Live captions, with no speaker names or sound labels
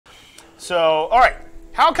So, all right.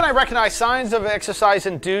 How can I recognize signs of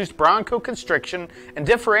exercise-induced bronchial constriction and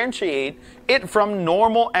differentiate it from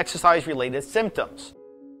normal exercise-related symptoms?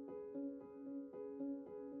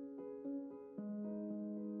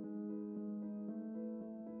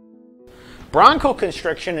 Bronchial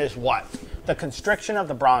constriction is what? The constriction of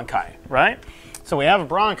the bronchi, right? So we have a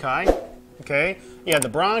bronchi, okay? You have the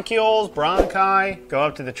bronchioles, bronchi, go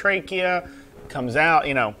up to the trachea, comes out,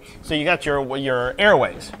 So you got your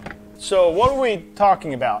airways. So what are we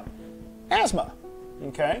talking about? Asthma,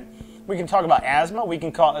 okay? We can talk about asthma. We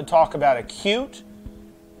can talk about acute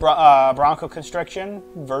bronchial constriction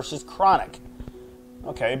versus chronic,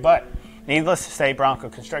 okay? But needless to say, bronchial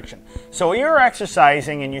constriction. So you're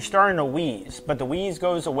exercising and you're starting to wheeze, but the wheeze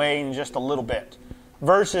goes away in just a little bit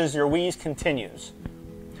versus your wheeze continues.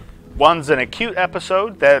 One's an acute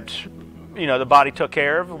episode that, the body took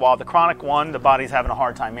care of, while the chronic one, the body's having a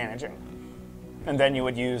hard time managing. And then you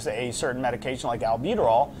would use a certain medication like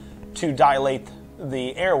albuterol to dilate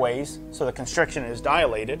the airways so the constriction is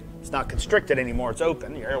dilated. It's not constricted anymore, it's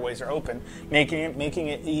open. Your airways are open, making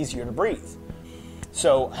it easier to breathe.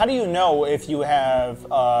 So how do you know if you have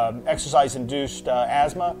exercise-induced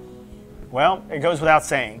asthma? Well, it goes without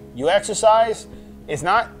saying. You exercise, it's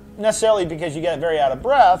not necessarily because you get very out of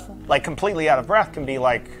breath. Like completely out of breath can be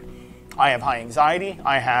like, I have high anxiety,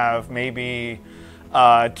 I have maybe...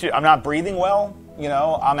 I'm not breathing well,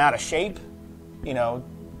 I'm out of shape,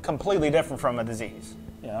 completely different from a disease,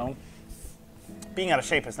 Being out of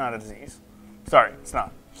shape is not a disease. Sorry, it's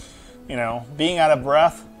not. Being out of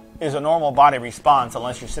breath is a normal body response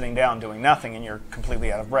unless you're sitting down doing nothing and you're completely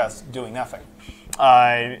out of breath doing nothing.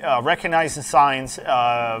 Recognize the signs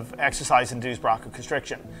of exercise-induced bronchial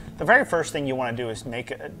constriction. The very first thing you want to do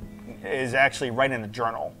is actually write in a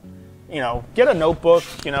journal. Get a notebook,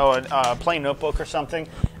 a plain notebook or something,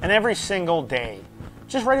 and every single day,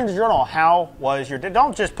 just write in the journal, how was your day?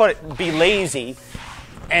 Don't just be lazy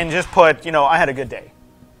and just put, I had a good day.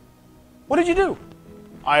 What did you do?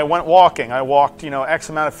 I went walking. I walked, X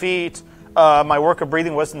amount of feet. My work of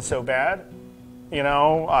breathing wasn't so bad.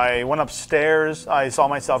 I went upstairs. I saw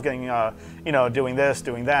myself getting, doing this,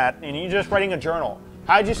 doing that. And you're just writing a journal.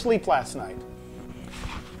 How'd you sleep last night?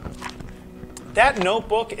 That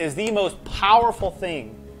notebook is the most powerful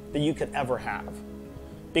thing that you could ever have.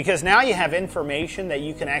 Because now you have information that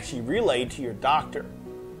you can actually relay to your doctor.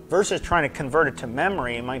 Versus trying to convert it to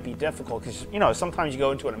memory, it might be difficult. Because, sometimes you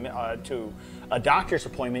go into a doctor's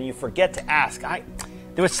appointment, you forget to ask.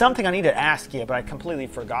 There was something I needed to ask you, but I completely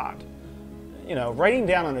forgot. Writing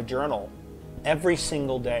down in a journal every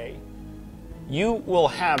single day, you will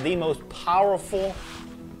have the most powerful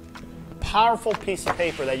piece of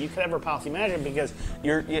paper that you could ever possibly imagine, because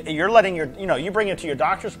you're letting you bring it to your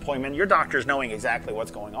doctor's appointment. Your doctor's knowing exactly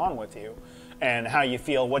what's going on with you and how you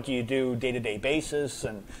feel, what do you do day-to-day basis,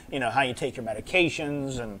 and how you take your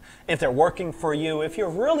medications, and if they're working for you. If you're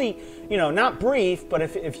really, not brief, but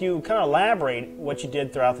if you kind of elaborate what you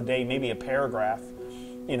did throughout the day, maybe a paragraph,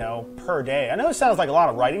 per day. I know it sounds like a lot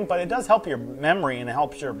of writing, but it does help your memory and it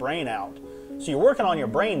helps your brain out. So you're working on your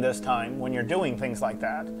brain this time when you're doing things like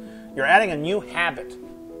that. You're adding a new habit.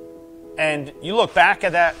 And you look back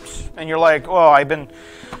at that and you're like, well,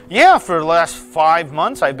 for the last 5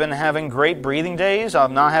 months, I've been having great breathing days.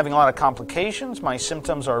 I'm not having a lot of complications. My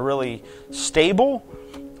symptoms are really stable.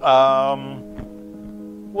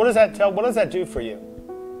 What does that do for you?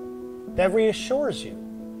 That reassures you.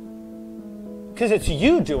 Because it's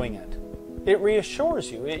you doing it. It reassures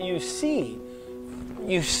you. You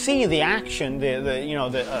see the action,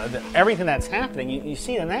 everything that's happening. You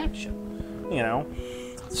see it in action.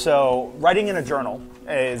 So writing in a journal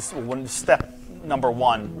is step number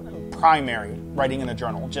one, primary. Writing in a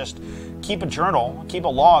journal. Just keep a journal, keep a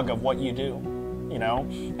log of what you do.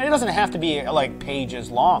 And it doesn't have to be like pages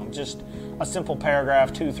long. Just a simple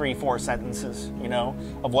paragraph, 2, 3, 4 sentences,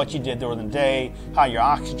 of what you did during the day, how your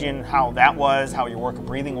oxygen, how that was, how your work of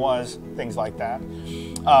breathing was, things like that.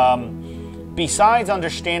 Besides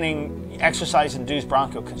understanding exercise-induced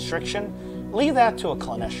bronchial constriction, leave that to a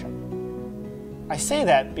clinician. I say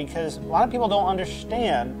that because a lot of people don't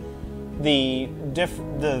understand the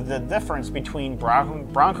difference between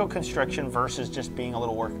bronchial constriction versus just being a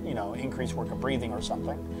little increased work of breathing or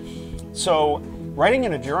something. So writing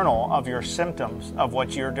in a journal of your symptoms of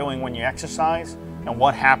what you're doing when you exercise and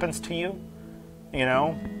what happens to you,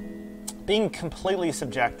 being completely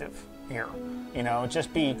subjective here. Just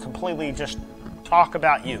talk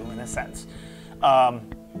about you in a sense.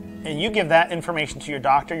 And you give that information to your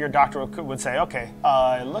doctor would say, okay,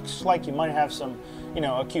 it looks like you might have some you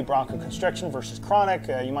know, acute bronchial constriction versus chronic.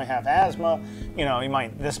 You might have asthma. You know,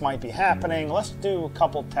 this might be happening. Let's do a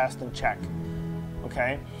couple tests and check.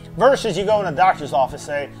 Okay. Versus you go in a doctor's office,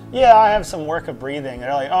 say, yeah, I have some work of breathing. And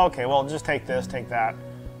they're like, oh, okay, well, just take this, take that.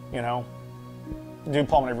 You know, do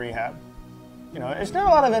pulmonary rehab. You know, it's not a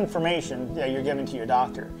lot of information that you're giving to your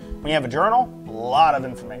doctor. When you have a journal, a lot of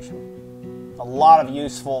information. A lot of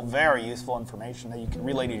useful, very useful information that you can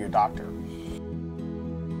relay to your doctor.